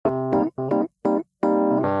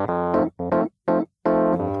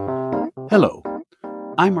Hello,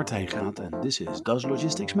 I'm Martijn Gaat and this is Does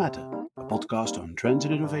Logistics Matter? A podcast on trends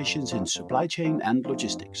and innovations in supply chain and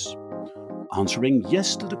logistics. Answering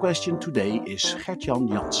yes to the question today is Gert-Jan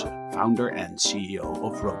Jansen, founder and CEO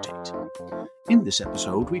of Rotate. In this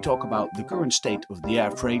episode we talk about the current state of the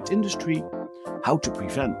air freight industry, how to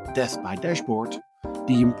prevent death by dashboard,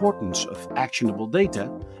 the importance of actionable data,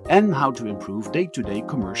 and how to improve day-to-day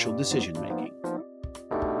commercial decision-making.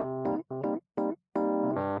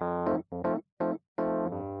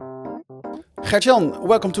 Gert-Jan,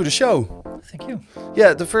 welcome to the show. Thank you.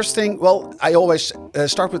 Yeah, the first thing, well, I always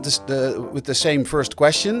start with the same first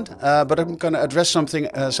question, but I'm going to address something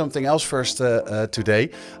else first today.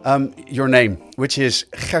 Your name, which is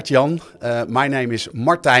Gert-Jan. My name is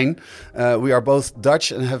Martijn. We are both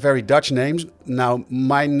Dutch and have very Dutch names. Now,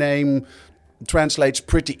 my name translates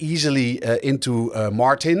pretty easily into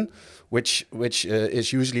Martin, which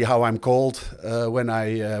is usually how I'm called when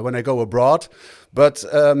I go abroad. But,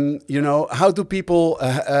 how do people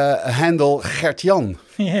handle Gert-Jan?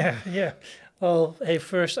 Yeah. Well, hey,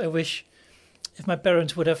 first, I wish if my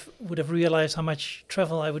parents would have realized how much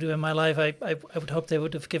travel I would do in my life, I would hope they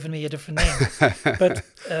would have given me a different name. But,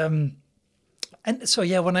 and so,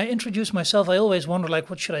 yeah, when I introduce myself, I always wonder, like,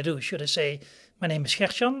 what should I do? Should I say, my name is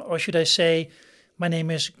Gert-Jan, or should I say, my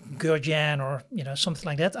name is Gert-Jan, or, something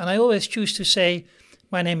like that? And I always choose to say,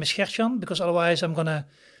 my name is Gert-Jan, because otherwise I'm gonna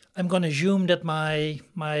assume that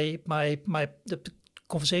the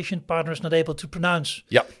conversation partner is not able to pronounce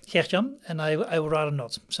Gert-Jan, and I would rather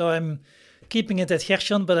not. So I'm keeping it at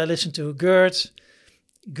Gert-Jan, but I listen to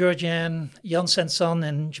Gert-Jan, Jansen-san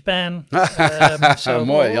in Japan. So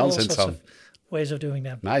mooi, Jansen-san. Ways of doing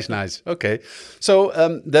that. Nice. Okay. So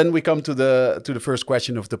then we come to the first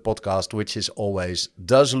question of the podcast, which is always,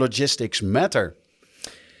 does logistics matter?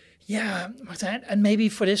 Yeah, Martijn, and maybe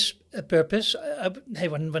for this purpose,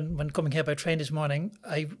 when coming here by train this morning,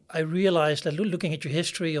 I realized that looking at your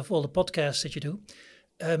history of all the podcasts that you do,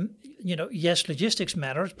 yes, logistics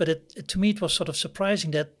matters, but to me it was sort of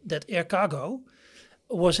surprising that air cargo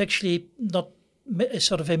was actually not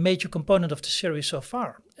sort of a major component of the series so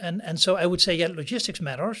far. And so I would say, yeah, logistics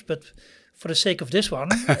matters, but for the sake of this one,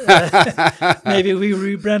 maybe we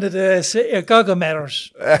rebranded as air cargo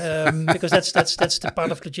matters, because that's the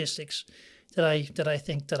part of logistics that I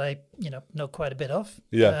think that I know quite a bit of.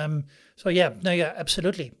 Yeah.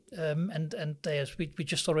 Absolutely. And as we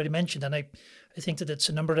just already mentioned, and I think that it's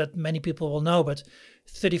a number that many people will know, but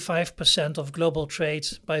 35% of global trade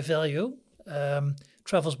by value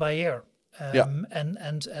travels by air.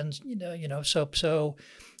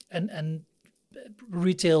 And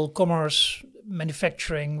retail, commerce,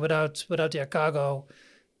 manufacturing without air cargo,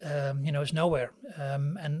 is nowhere.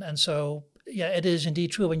 And so, yeah, it is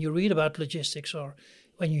indeed true. When you read about logistics or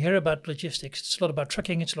when you hear about logistics, it's a lot about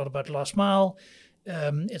trucking, it's a lot about last mile,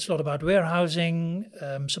 it's a lot about warehousing,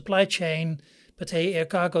 supply chain. But hey, air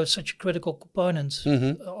cargo is such a critical component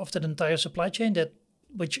of the entire supply chain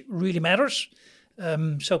which really matters.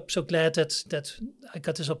 So glad that I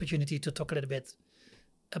got this opportunity to talk a little bit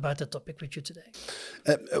about that topic with you today.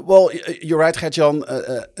 Well, you're right, Gert-Jan.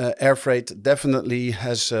 Air freight definitely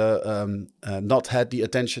has not had the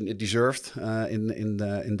attention it deserved in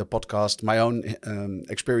the podcast. My own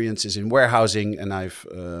experience is in warehousing, and I've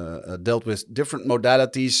dealt with different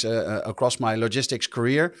modalities across my logistics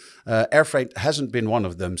career. Air freight hasn't been one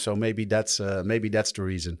of them, so maybe that's the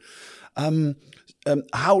reason.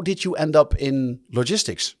 How did you end up in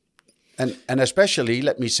logistics? And especially,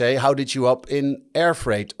 let me say, how did you up in air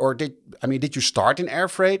freight? Or did you start in air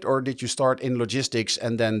freight, or did you start in logistics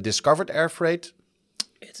and then discovered air freight?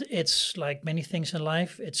 It's like many things in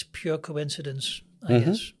life. It's pure coincidence, I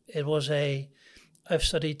guess. I've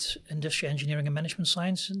studied industrial engineering and management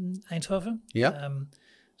science in Eindhoven. Yeah.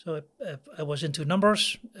 So I was into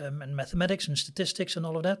numbers and mathematics and statistics and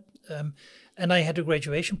all of that. And I had a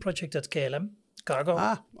graduation project at KLM, Cargo.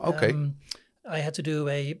 Ah, okay. I had to do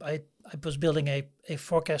I was building a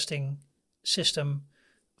forecasting system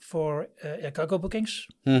for air cargo bookings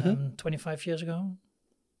 25 years ago.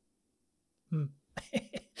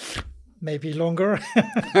 Maybe longer.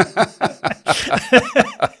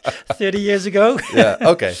 30 years ago. Yeah,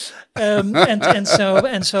 okay. and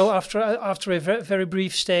so after a very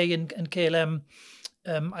brief stay in KLM,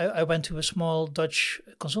 I went to a small Dutch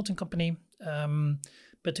consulting company,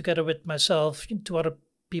 but together with myself, two other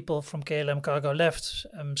people from KLM Cargo left.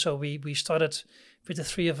 So we started with the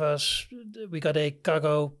three of us. We got a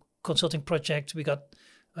cargo consulting project. We got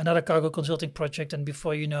another cargo consulting project. And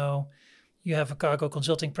before you know, you have a cargo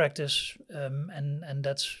consulting practice. And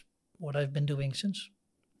that's what I've been doing since.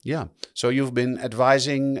 Yeah. So you've been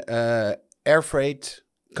advising air freight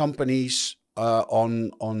companies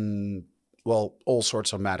on well, all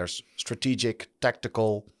sorts of matters, strategic,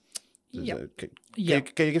 tactical. Yeah. Can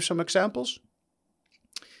you give some examples?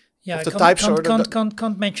 Yeah, Of I the can't, types can't, or can't, can't,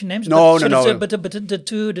 can't mention names. No, but no, sort no. of but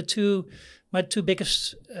my two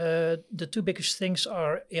biggest things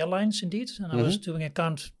are airlines, indeed. And I was doing a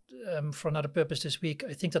count for another purpose this week.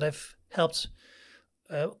 I think that I've helped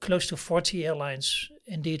close to 40 airlines,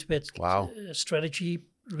 indeed, with Wow.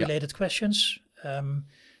 strategy-related questions. And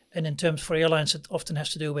in terms for airlines, it often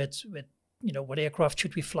has to do with what aircraft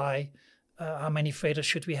should we fly, how many freighters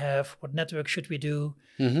should we have, what network should we do,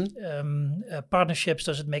 partnerships,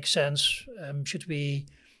 does it make sense, should we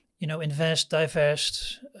invest,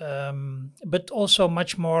 divest, but also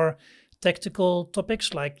much more tactical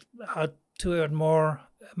topics like how to earn more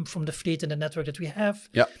from the fleet and the network that we have.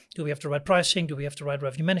 Yeah. Do we have the right pricing? Do we have the right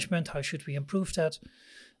revenue management? How should we improve that?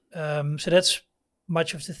 So that's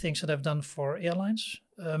much of the things that I've done for airlines.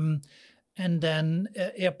 And then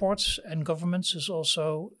airports and governments is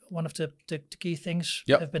also one of the key things.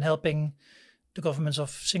 Yep. I've been helping the governments of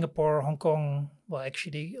Singapore, Hong Kong, well,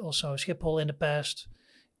 actually also Schiphol in the past,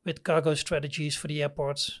 with cargo strategies for the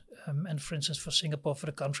airports, and for instance for Singapore, for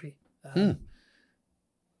the country.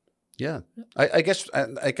 Yeah, I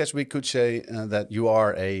guess we could say that you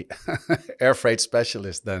are a air freight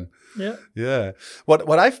specialist then. Yeah. Yeah.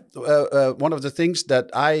 What I've one of the things that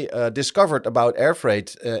I discovered about air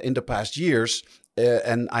freight in the past years,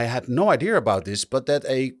 and I had no idea about this, but that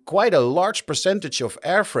quite a large percentage of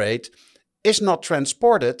air freight is not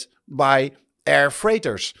transported by air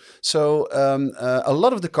freighters. So a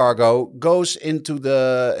lot of the cargo goes into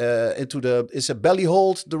the is a belly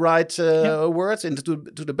hold the right word,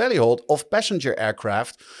 into the belly hold of passenger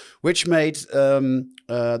aircraft, which made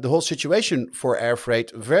the whole situation for air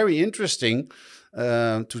freight very interesting.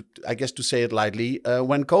 To say it lightly,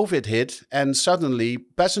 when COVID hit and suddenly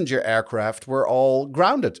passenger aircraft were all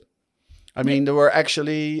grounded. I mean, they were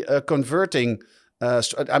actually converting.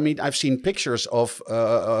 I've seen pictures of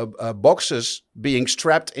boxes being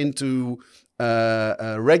strapped into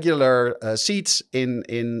regular seats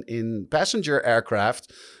in passenger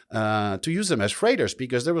aircraft to use them as freighters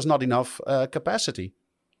because there was not enough capacity.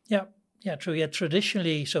 Yeah, true. Yeah,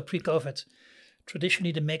 traditionally, so pre-COVID,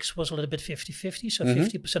 the mix was a little bit 50-50. So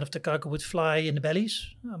 50% of the cargo would fly in the bellies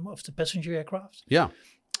of the passenger aircraft. Yeah.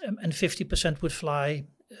 And 50% would fly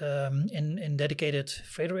in dedicated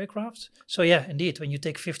freighter aircraft. So yeah, indeed, when you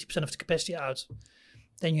take 50% of the capacity out,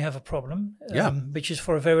 then you have a problem, which is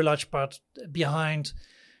for a very large part behind,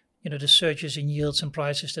 the surges in yields and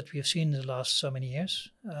prices that we have seen in the last so many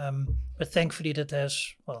years. But thankfully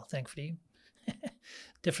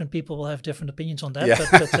different people will have different opinions on that. Yeah.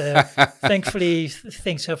 But thankfully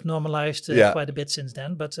things have normalized quite a bit since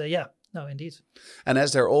then. But no, indeed. And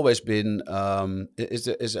has there always been,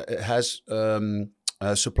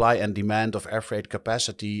 supply and demand of air freight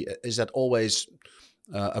capacity, is that always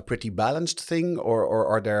a pretty balanced thing, or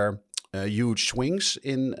are there huge swings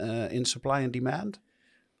in supply and demand?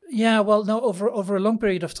 Yeah, well, no, over a long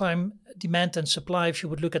period of time, demand and supply, if you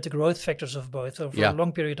would look at the growth factors of both, over a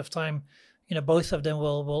long period of time, both of them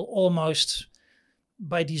will almost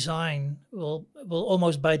by design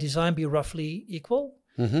be roughly equal.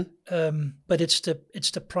 But it's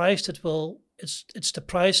the price that will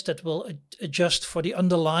adjust for the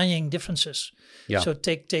underlying differences. Yeah. So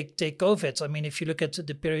take COVID. I mean, if you look at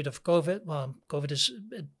the period of COVID, well, COVID is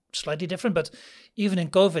slightly different, but even in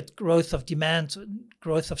COVID, growth of demand,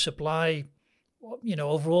 growth of supply,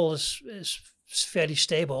 overall is fairly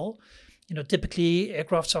stable. Typically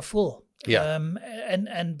aircrafts are full. Yeah.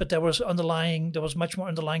 But there was much more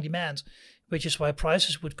underlying demand, which is why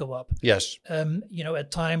prices would go up. Yes.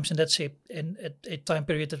 At times, and let's say in a time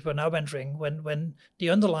period that we're now entering, when the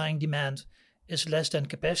underlying demand is less than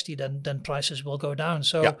capacity, then prices will go down.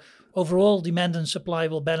 So overall, demand and supply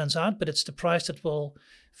will balance out, but it's the price that will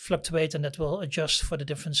fluctuate and that will adjust for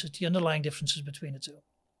the underlying differences between the two.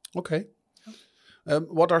 Okay.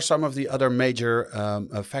 What are some of the other major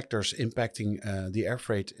factors impacting the air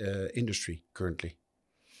freight industry currently?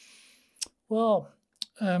 Well,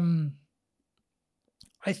 I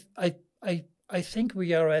think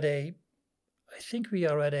we are at a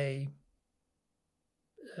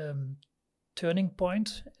turning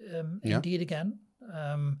point. Indeed, again,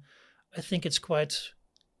 I think it's quite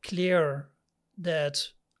clear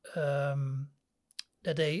that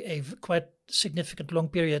a quite significant long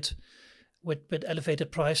period with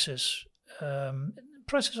elevated prices.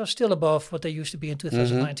 Prices are still above what they used to be in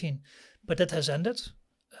 2019, but that has ended.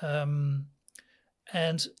 And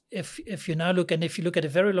if you now look at a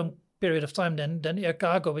very long period of time, then air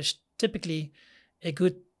cargo is typically a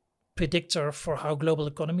good predictor for how global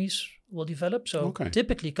economies will develop. So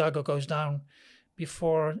typically cargo goes down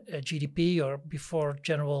before GDP or before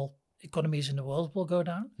general economies in the world will go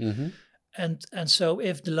down. Mm-hmm. And so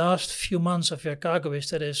if the last few months of your cargo if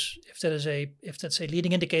that's a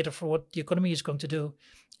leading indicator for what the economy is going to do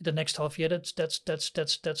in the next half year,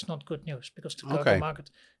 that's not good news, because the cargo market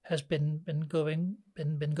has been going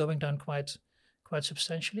down quite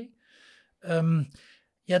substantially.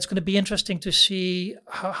 It's going to be interesting to see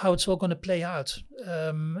how it's all going to play out.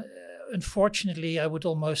 Unfortunately, I would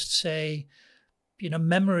almost say,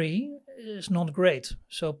 memory is not great.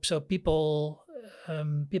 So people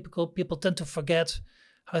tend to forget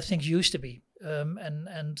how things used to be,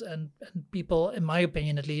 and people, in my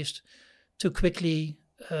opinion at least, too quickly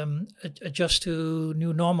adjust to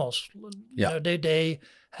new normals. They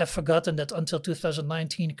have forgotten that until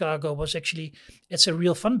 2019, cargo was it's a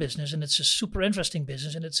real fun business, and it's a super interesting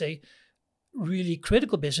business, and it's a really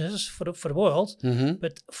critical business for the world. Mm-hmm.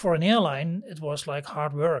 But for an airline, it was like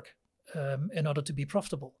hard work in order to be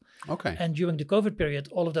profitable. Okay. And during the COVID period,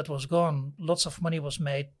 all of that was gone. Lots of money was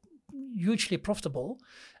made, hugely profitable,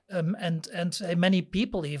 and many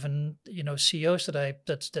people, even CEOs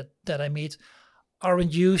that I meet,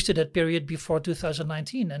 aren't used to that period before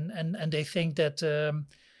 2019, and they think that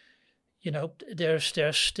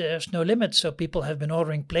there's no limit. So people have been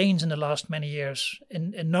ordering planes in the last many years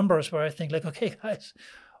in numbers where I think, like, okay guys,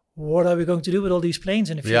 what are we going to do with all these planes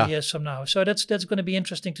in a few years from now? So that's going to be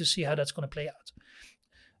interesting to see how that's going to play out.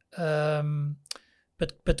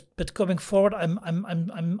 But going forward, I'm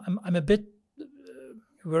a bit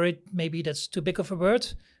worried. Maybe that's too big of a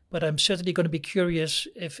word, but I'm certainly going to be curious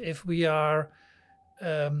if we are,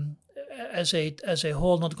 as a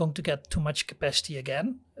whole, not going to get too much capacity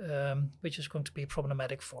again, which is going to be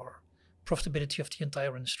problematic for profitability of the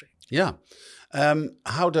entire industry. Yeah.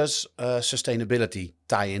 How does sustainability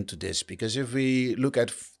tie into this? Because if we look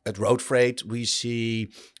at road freight, we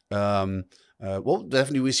see,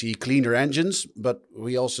 definitely we see cleaner engines, but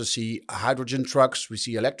we also see hydrogen trucks, we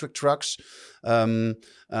see electric trucks.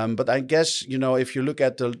 But I guess, if you look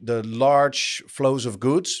at the large flows of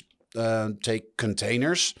goods, take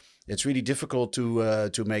containers, it's really difficult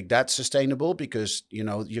to make that sustainable, because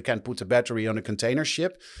you can put a battery on a container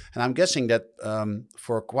ship, and I'm guessing that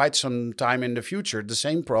for quite some time in the future, the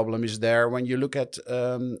same problem is there when you look at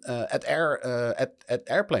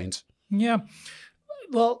airplanes. Yeah,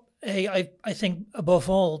 well, I think above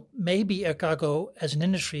all, maybe air cargo as an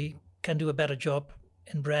industry can do a better job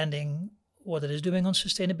in branding what it is doing on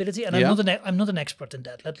sustainability, and I'm not an expert in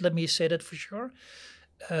that. Let me say that for sure.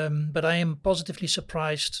 But I am positively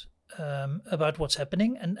surprised about what's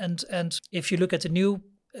happening. And if you look at the new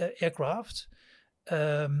aircraft,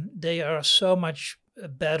 they are so much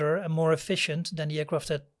better and more efficient than the aircraft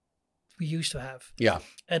that we used to have. Yeah.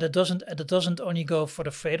 And it doesn't only go for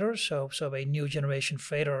the freighter. So a new generation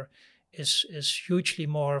freighter is hugely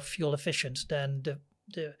more fuel efficient than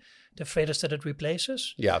the freighters that it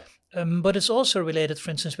replaces. Yeah. But it's also related,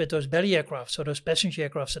 for instance, with those belly aircraft, so those passenger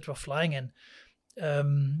aircrafts that we're flying in.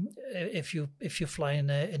 If you fly in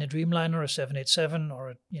a Dreamliner, a 787,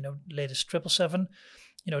 or latest 777,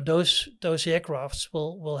 those aircrafts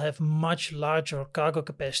will have much larger cargo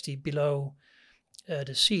capacity below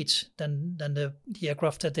the seats than the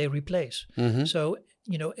aircraft that they replace. Mm-hmm. So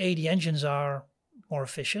A, the engines are more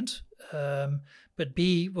efficient, but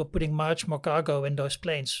B, we're putting much more cargo in those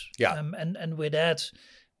planes. Yeah. And with that,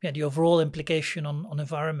 the overall implication on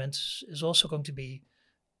environment is also going to be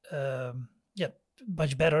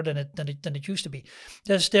much better than it used to be.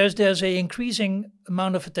 There's a increasing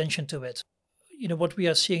amount of attention to it. What we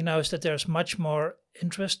are seeing now is that there's much more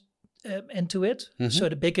interest into it. Mm-hmm. So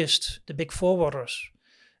the big forwarders,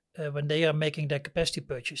 when they are making their capacity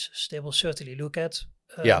purchases, they will certainly look at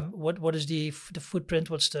what is the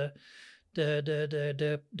footprint, what's the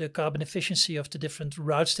carbon efficiency of the different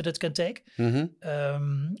routes that it can take.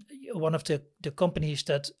 Mm-hmm. One of the companies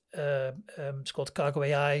that it's called Cargo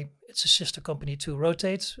AI. It's a sister company to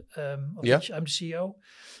Rotate, of which I'm the CEO.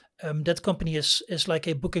 That company is like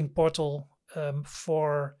a booking portal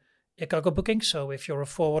for air cargo booking. So if you're a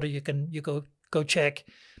forwarder, you go check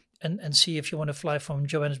and see if you want to fly from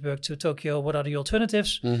Johannesburg to Tokyo, what are the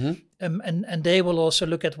alternatives? Mm-hmm. And they will also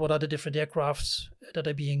look at what are the different aircrafts that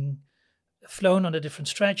are being flown on the different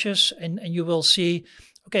stretches, and you will see,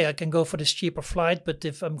 okay, I can go for this cheaper flight, but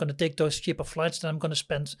if I'm going to take those cheaper flights, then I'm going to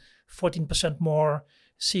spend 14% more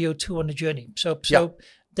CO2 on the journey. So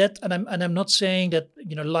that, and I'm not saying that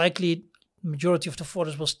likely majority of the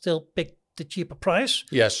forwarders will still pick the cheaper price.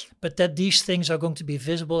 Yes, but that these things are going to be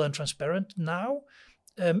visible and transparent now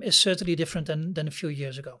is certainly different than a few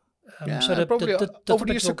years ago. So probably over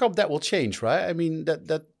the years to come, that will change, right? I mean,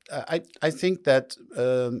 I think that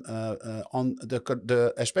on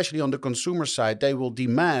the especially on the consumer side, they will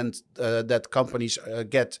demand that companies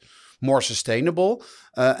get more sustainable,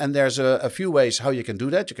 and there's a few ways how you can do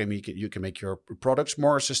that. You can make your products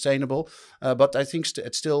more sustainable, but I think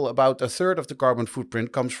it's still about a third of the carbon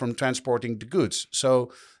footprint comes from transporting the goods.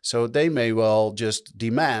 So they may well just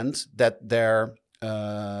demand that their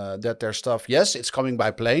stuff, yes, it's coming by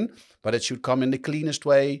plane, but it should come in the cleanest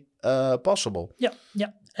way possible. Yeah.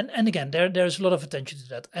 And again, there's a lot of attention to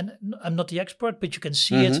that. And I'm not the expert, but you can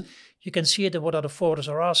see it. You can see it in what other forwarders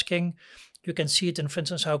are asking. You can see it in, for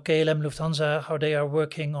instance, how KLM, Lufthansa, how they are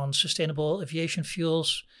working on sustainable aviation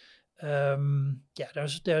fuels. There's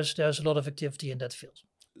a lot of activity in that field.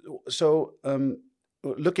 So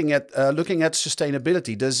looking at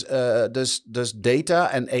sustainability, does data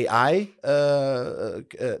and AI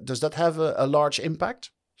does that have a large impact?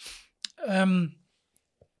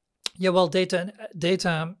 Well, data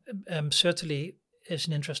certainly is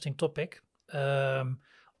an interesting topic.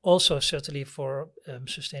 Also, certainly for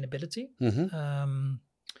sustainability.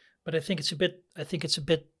 But I think it's a bit.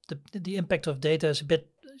 The impact of data is a bit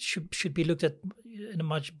should be looked at in a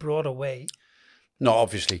much broader way. No,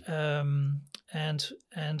 obviously. And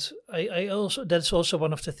I also, that's also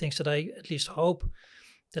one of the things that I at least hope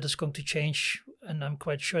that is going to change, and I'm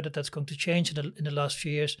quite sure that that's going to change in the last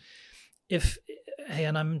few years.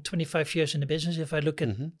 And I'm 25 years in the business. If I look at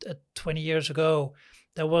 20 years ago,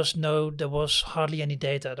 there was hardly any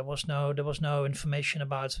data. There was no information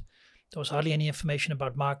about. There was hardly any information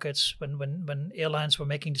about markets when airlines were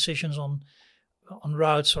making decisions on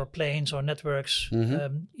routes or planes or networks.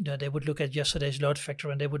 They would look at yesterday's load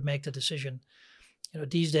factor and they would make the decision.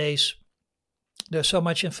 These days there's so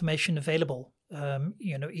much information available.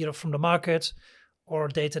 Either from the market or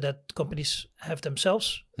data that companies have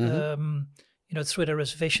themselves. Through their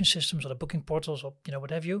reservation systems or the booking portals or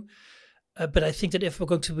what have you. But I think that if we're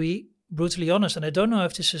going to be brutally honest, and I don't know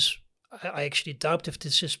if this is, I actually doubt if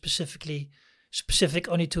this is specific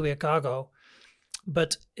only to air cargo.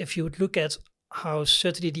 But if you would look at how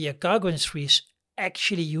certainly the air cargo industry is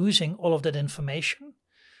actually using all of that information,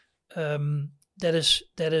 that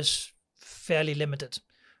is fairly limited.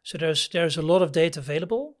 So there's a lot of data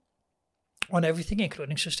available on everything,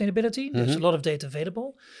 including sustainability. There's a lot of data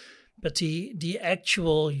available, but the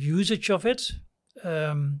actual usage of it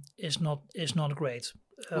is not great.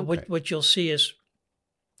 What you'll see is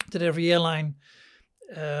that every airline,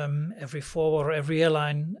 every forwarder, every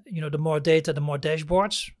airline, the more data, the more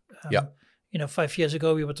dashboards. 5 years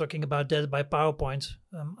ago we were talking about death by PowerPoint.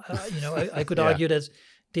 I could argue that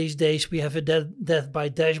these days we have a death by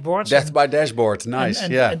dashboards. Death by dashboard, nice.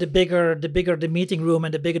 And the bigger the meeting room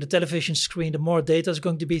and the bigger the television screen, the more data is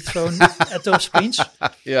going to be thrown at those screens.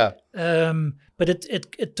 Yeah. But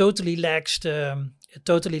it totally lacks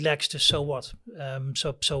the so what.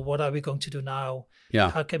 So what are we going to do now? Yeah.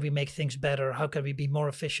 How can we make things better? How can we be more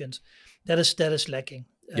efficient? That is lacking.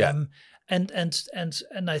 Yeah.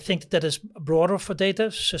 And I think that is broader for data,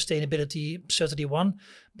 sustainability certainly one,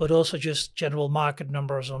 but also just general market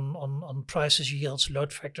numbers on prices, yields,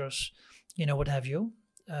 load factors, what have you.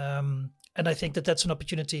 And I think that that's an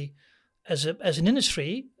opportunity as an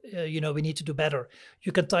industry. We need to do better.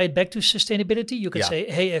 You can tie it back to sustainability. You can say,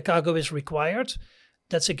 hey, air cargo is required.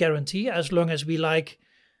 That's a guarantee as long as we like.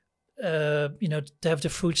 To have the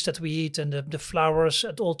fruits that we eat and the flowers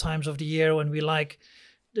at all times of the year when we like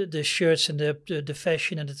the shirts and the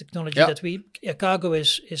fashion and the technology that air cargo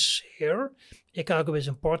is here. Air cargo is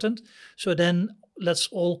important. So then let's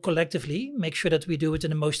all collectively make sure that we do it in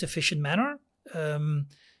the most efficient manner and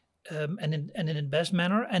in the best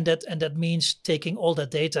manner. And that means taking all that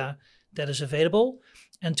data that is available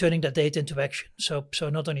and turning that data into action. So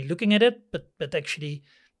not only looking at it, but actually,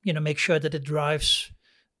 make sure that it drives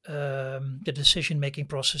the decision-making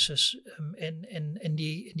processes in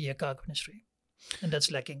the air cargo industry, and that's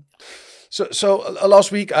lacking. So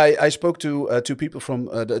last week I spoke to two people from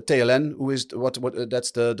the TLN, who is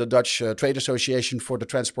that's the Dutch trade association for the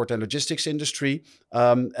transport and logistics industry,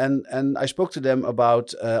 and I spoke to them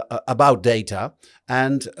about data,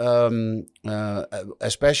 and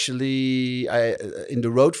especially in the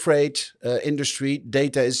road freight industry,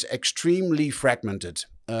 data is extremely fragmented.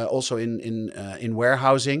 Also in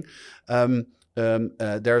warehousing.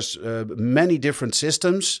 there's many different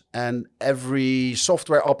systems, and every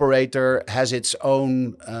software operator has its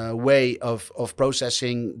own way of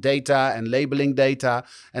processing data and labeling data.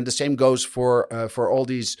 And the same goes for all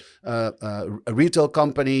these retail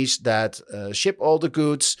companies that ship all the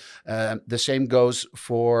goods. The same goes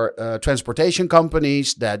for transportation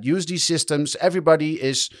companies that use these systems. Everybody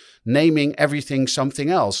is naming everything something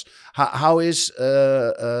else. How is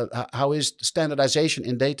standardization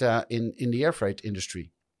in data in the air freight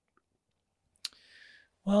industry?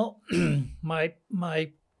 Well, my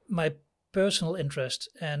personal interest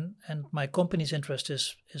and my company's interest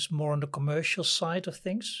is more on the commercial side of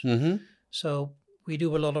things. Mm-hmm. So we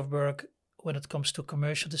do a lot of work when it comes to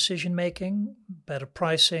commercial decision making, better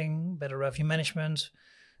pricing, better revenue management,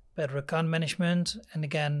 better account management, and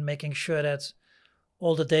again making sure that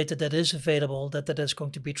all the data that is available, that is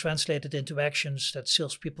going to be translated into actions that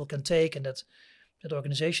salespeople can take and that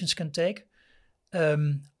organizations can take.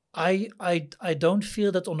 I don't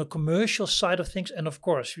feel that on the commercial side of things, and of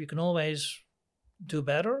course you can always do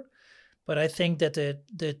better, but I think that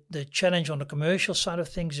the challenge on the commercial side of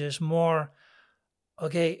things is more,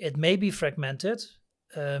 okay, it may be fragmented,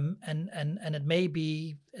 and it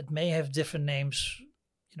may have different names,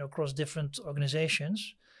 across different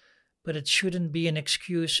organizations, but it shouldn't be an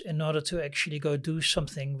excuse in order to actually go do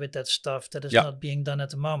something with that stuff that is not being done at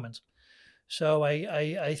the moment. So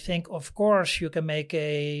I think, of course, you can make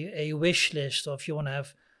a wish list of you want to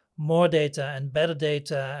have more data and better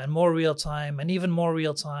data and more real time and even more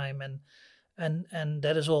real time, and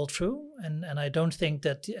that is all true. And I don't think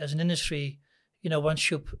that as an industry, one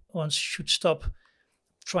should stop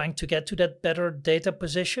trying to get to that better data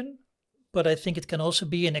position. But I think it can also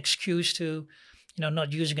be an excuse to,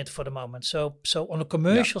 not using it for the moment. So on the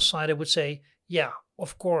commercial side, I would say, yeah,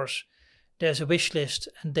 of course, there's a wish list,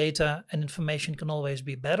 and data and information can always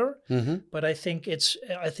be better. Mm-hmm. But I think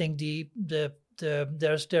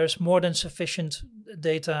there's more than sufficient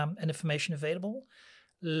data and information available.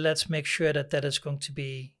 Let's make sure that is going to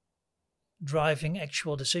be driving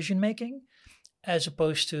actual decision making, as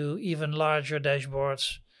opposed to even larger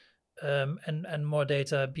dashboards and more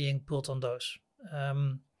data being pulled on those.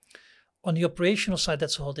 On the operational side,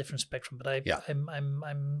 that's a whole different spectrum, but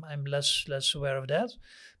I'm less aware of that.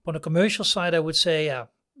 But on the commercial side, I would say,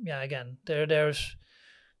 again, there's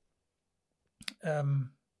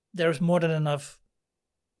more than enough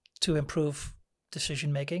to improve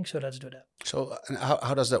decision making. So let's do that. So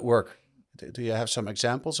how does that work? Do you have some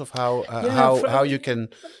examples of how you can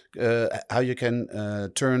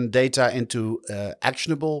turn data into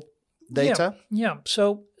actionable data? Yeah.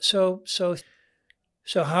 So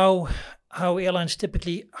how airlines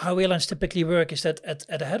typically work is that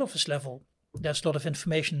at a head office level, there's a lot of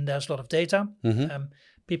information, there's a lot of data. Mm-hmm.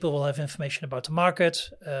 People will have information about the market,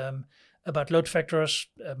 about load factors,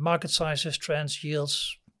 market sizes, trends,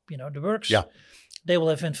 yields, the works. Yeah. They will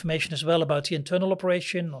have information as well about the internal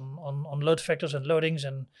operation on load factors and loadings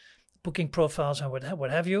and booking profiles and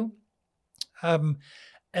what have you. And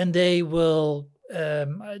they will,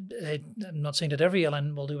 I'm not saying that every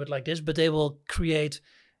airline will do it like this, but they will create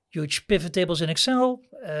huge pivot tables in Excel,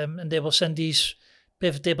 and they will send these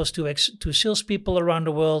pivot tables to salespeople around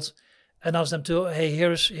the world and ask them to, hey,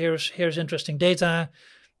 here's interesting data,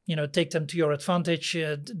 take them to your advantage,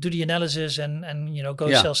 do the analysis and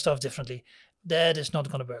go sell stuff differently. That is not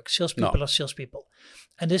going to work. Salespeople are salespeople.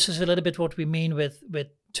 And this is a little bit what we mean with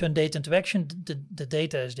turn data into action. The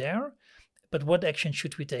data is there, but what action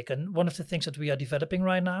should we take? And one of the things that we are developing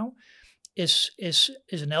right now is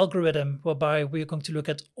an algorithm whereby we're going to look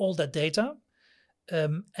at all that data,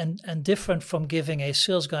 and different from giving a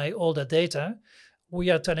sales guy all that data,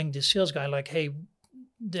 we are telling the sales guy like, hey,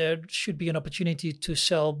 there should be an opportunity to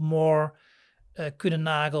sell more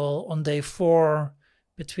Kuehne+Nagel on day 4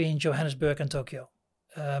 between Johannesburg and Tokyo,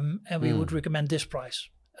 and we would recommend this price.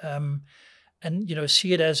 And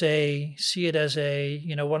see it as a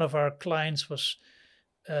one of our clients was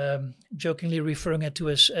jokingly referring it to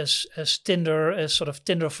as Tinder, as sort of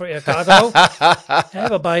Tinder for air cargo,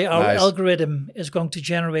 whereby our algorithm is going to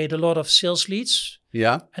generate a lot of sales leads.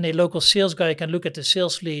 Yeah. And a local sales guy can look at the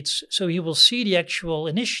sales leads, so he will see the actual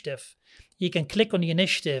initiative. He can click on the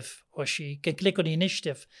initiative, or she can click on the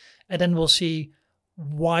initiative, and then we'll see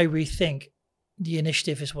why we think the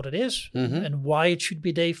initiative is what it is, and why it should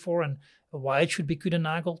be day 4, and why it should be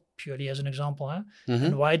Kuehne+Nagel, purely as an example,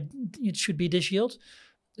 and why it should be this yield.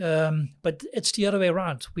 But it's the other way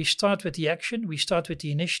around. We start with the action, we start with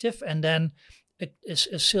the initiative, and then a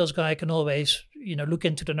sales guy can always, look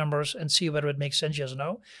into the numbers and see whether it makes sense, yes or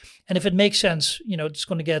no. And if it makes sense, it's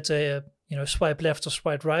going to get a, swipe left or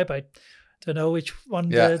swipe right by don't know which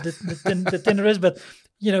one Yeah. the Tinder is, but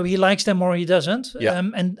he likes them or he doesn't. Yeah.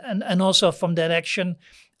 And also from that action,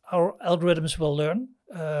 our algorithms will learn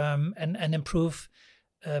and improve,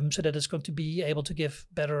 so that it's going to be able to give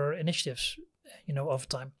better initiatives, over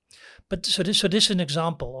time. But so this is an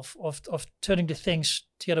example of turning the things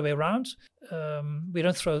the other way around. We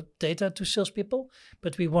don't throw data to salespeople,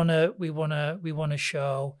 but we wanna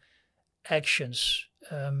show actions,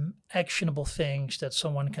 actionable things that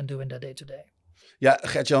someone can do in their day to day. Yeah,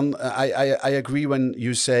 Gert-Jan, I agree when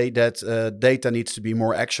you say that data needs to be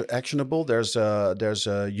more actionable. There's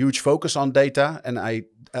a huge focus on data, and I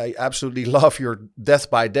absolutely love your death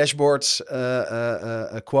by dashboards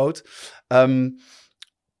quote.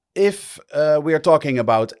 If we are talking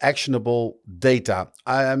about actionable data,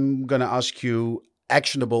 I'm going to ask you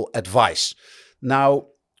actionable advice. Now,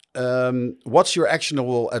 what's your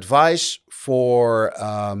actionable advice for,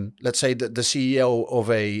 let's say, the CEO of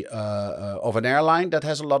an airline that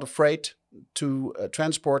has a lot of freight to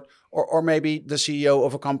transport, or maybe the CEO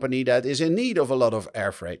of a company that is in need of a lot of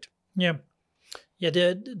air freight? Yeah.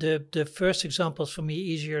 The first example is for me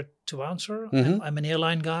easier to answer. Mm-hmm. I'm an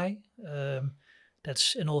airline guy.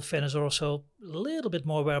 That's, in all fairness, also a little bit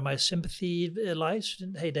more where my sympathy lies.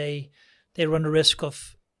 Hey, they run the risk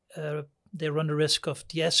of the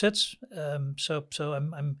assets. So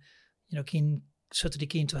I'm certainly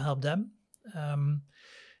keen to help them.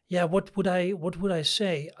 What would I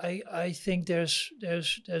say? I think there's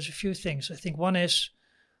a few things. I think one is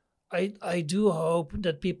I do hope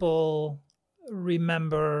that people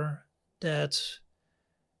remember that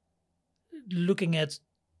looking at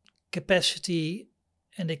capacity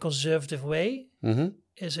in a conservative way Mm-hmm.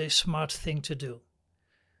 is a smart thing to do.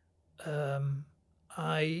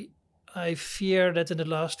 I fear that in the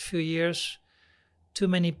last few years, too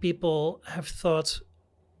many people have thought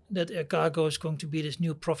that air cargo is going to be this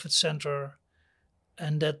new profit center,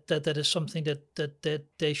 and that is something that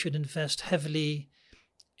they should invest heavily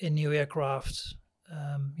in new aircraft,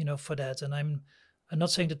 for that. And I'm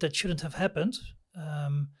not saying that shouldn't have happened,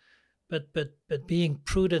 but being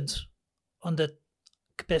prudent on that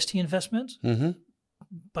capacity investment, Mm-hmm.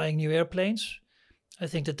 buying new airplanes, I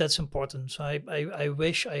think that's important. So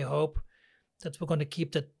I hope that we're going to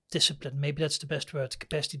keep that discipline. Maybe that's the best word,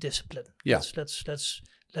 capacity discipline. Yeah.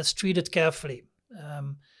 Let's treat it carefully.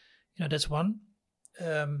 That's one.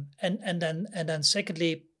 And then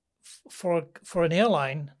secondly, for an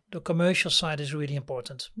airline, the commercial side is really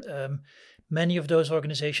important. Many of those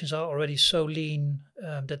organizations are already so lean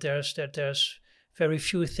that there's very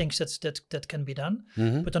few things that can be done.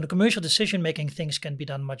 Mm-hmm. But on the commercial decision making, things can be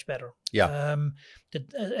done much better. Yeah.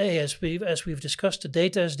 As we've discussed, the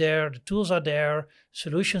data is there, the tools are there,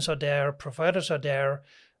 solutions are there, providers are there.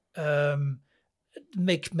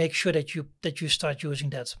 Make sure that you start using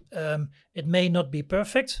that. It may not be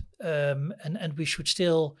perfect, and we should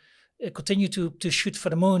still continue to shoot for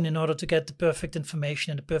the moon in order to get the perfect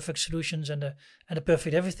information and the perfect solutions and the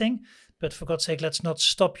perfect everything. But for God's sake, let's not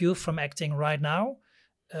stop you from acting right now.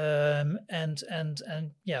 Hey,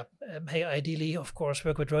 ideally, of course,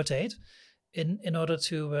 work with Rotate in order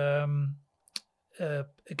to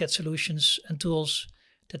get solutions and tools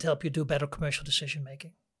that help you do better commercial decision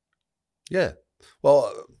making. Yeah.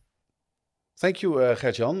 Well, thank you,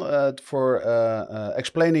 Gert-Jan, for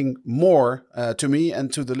explaining more to me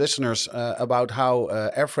and to the listeners about how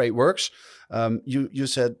air freight works. You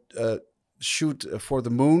said shoot for the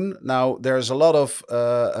moon. Now, there's a lot of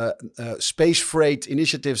space freight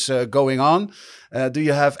initiatives going on. Do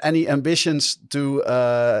you have any ambitions to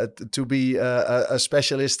be a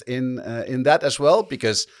specialist in that as well?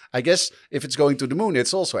 Because I guess if it's going to the moon,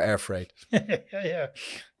 it's also air freight.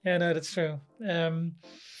 Yeah, no, that's true. No,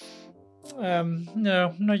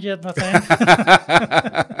 not yet, Martijn.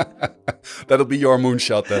 That'll be your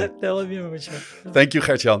moonshot then. That'll be my moonshot. Thank you,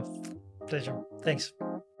 Gert-Jan. Pleasure. Thanks.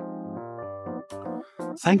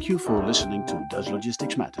 Thank you for listening to Does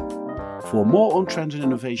Logistics Matter? For more on trends and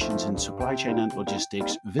innovations in supply chain and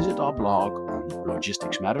logistics, visit our blog on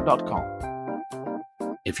logisticsmatter.com.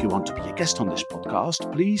 If you want to be a guest on this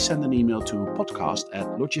podcast, please send an email to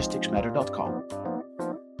podcast@logisticsmatter.com.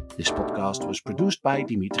 This podcast was produced by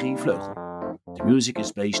Dimitri Vleugel. The music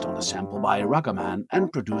is based on a sample by Ragaman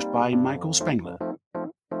and produced by Michael Spengler.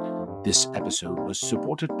 This episode was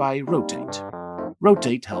supported by Rotate.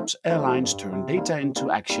 Rotate helps airlines turn data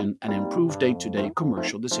into action and improve day-to-day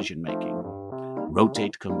commercial decision-making.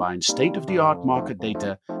 Rotate combines state-of-the-art market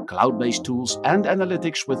data, cloud-based tools, and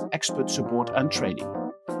analytics with expert support and training.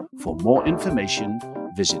 For more information,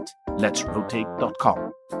 visit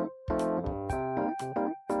letsrotate.com.